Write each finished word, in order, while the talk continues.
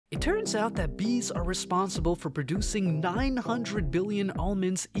It turns out that bees are responsible for producing 900 billion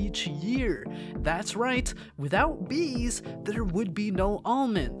almonds each year. That's right, without bees, there would be no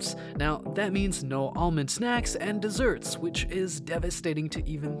almonds. Now, that means no almond snacks and desserts, which is devastating to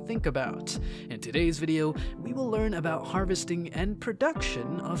even think about. In today's video, we will learn about harvesting and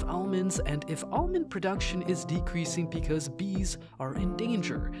production of almonds and if almond production is decreasing because bees are in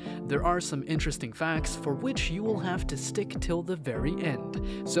danger. There are some interesting facts for which you will have to stick till the very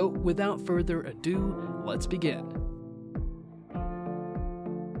end. So without further ado, let's begin.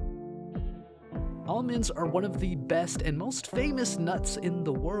 Almonds are one of the best and most famous nuts in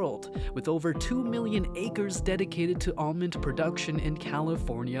the world, with over 2 million acres dedicated to almond production in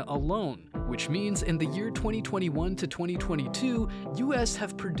California alone, which means in the year 2021 to 2022, US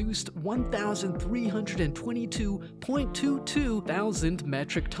have produced 1,322.22 thousand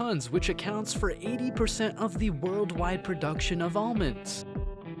metric tons, which accounts for 80% of the worldwide production of almonds.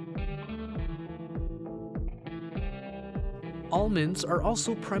 Almonds are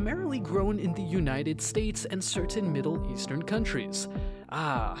also primarily grown in the United States and certain Middle Eastern countries.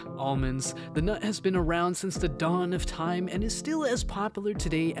 Almonds. The nut has been around since the dawn of time and is still as popular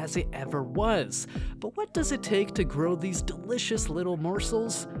today as it ever was. But what does it take to grow these delicious little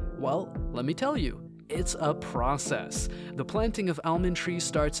morsels? Well, let me tell you. It's a process. The planting of almond trees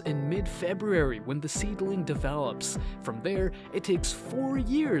starts in mid-February when the seedling develops. From there, it takes 4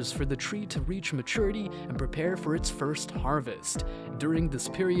 years for the tree to reach maturity and prepare for its first harvest. During this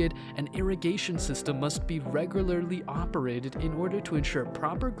period, an irrigation system must be regularly operated in order to ensure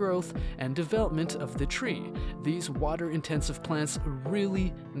proper growth and development of the tree. These water-intensive plants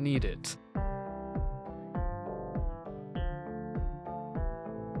really need it.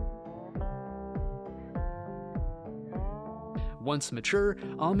 Once mature,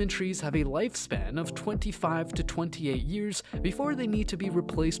 almond trees have a lifespan of 25 to 28 years before they need to be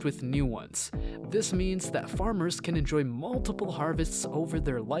replaced with new ones. This means that farmers can enjoy multiple harvests over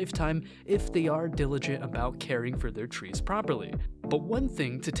their lifetime if they are diligent about caring for their trees properly. But one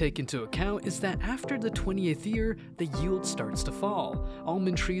thing to take into account is that after the 20th year, the yield starts to fall.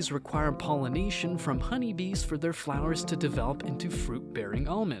 Almond trees require pollination from honeybees for their flowers to develop into fruit-bearing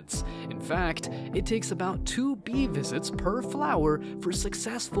almonds. In fact, it takes about 2 bee visits per flower for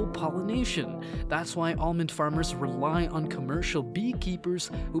successful pollination. That's why almond farmers rely on commercial beekeepers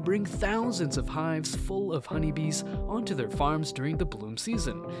who bring thousands of hives full of honeybees onto their farms during the bloom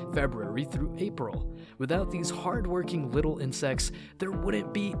season, February through April. Without these hard-working little insects, there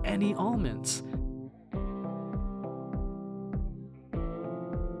wouldn't be any almonds.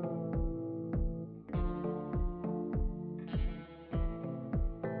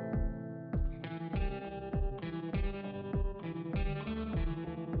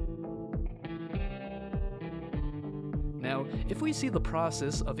 Now, if we see the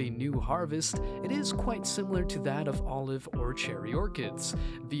process of a new harvest, it is quite similar to that of olive or cherry orchids.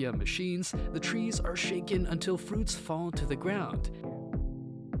 Via machines, the trees are shaken until fruits fall to the ground.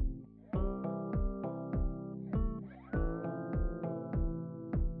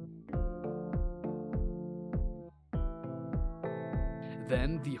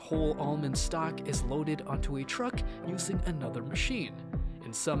 Then, the whole almond stalk is loaded onto a truck using another machine.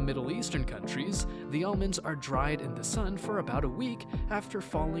 In some Middle Eastern countries, the almonds are dried in the sun for about a week after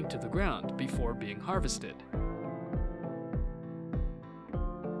falling to the ground before being harvested.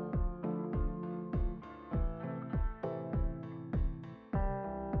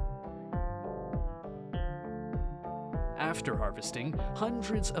 After harvesting,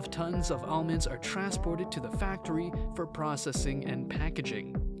 hundreds of tons of almonds are transported to the factory for processing and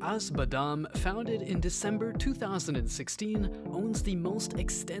packaging. Badam, founded in December 2016, owns the most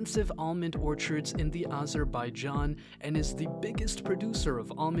extensive almond orchards in the Azerbaijan and is the biggest producer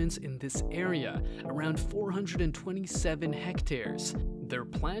of almonds in this area, around 427 hectares. Their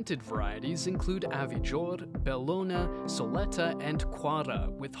planted varieties include Avijor, Bellona, Soleta, and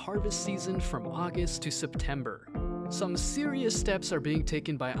Quara, with harvest season from August to September. Some serious steps are being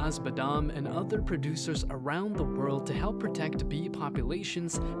taken by Badam and other producers around the world to help protect bee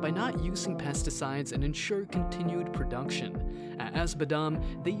populations by not using pesticides and ensure continued production. At Badam,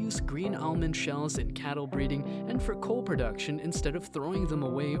 they use green almond shells in cattle breeding and for coal production instead of throwing them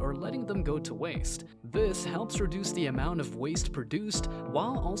away or letting them go to waste. This helps reduce the amount of waste produced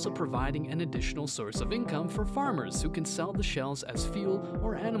while also providing an additional source of income for farmers who can sell the shells as fuel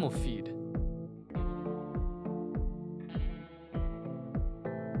or animal feed.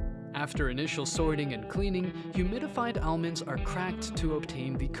 After initial sorting and cleaning, humidified almonds are cracked to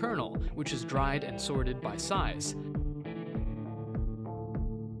obtain the kernel, which is dried and sorted by size.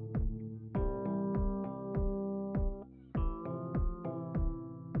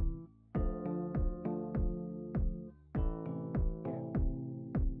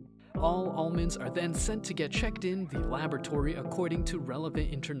 All almonds are then sent to get checked in the laboratory according to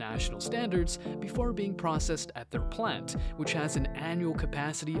relevant international standards before being processed at their plant, which has an annual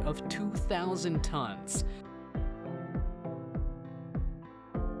capacity of 2,000 tons.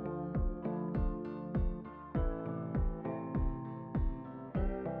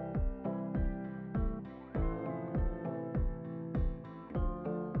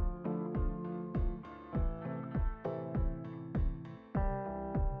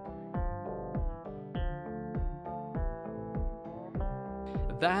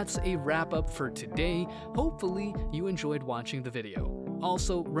 That's a wrap up for today. Hopefully you enjoyed watching the video.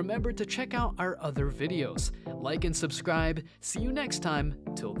 Also, remember to check out our other videos. Like and subscribe. See you next time.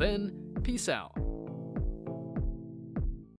 Till then, peace out.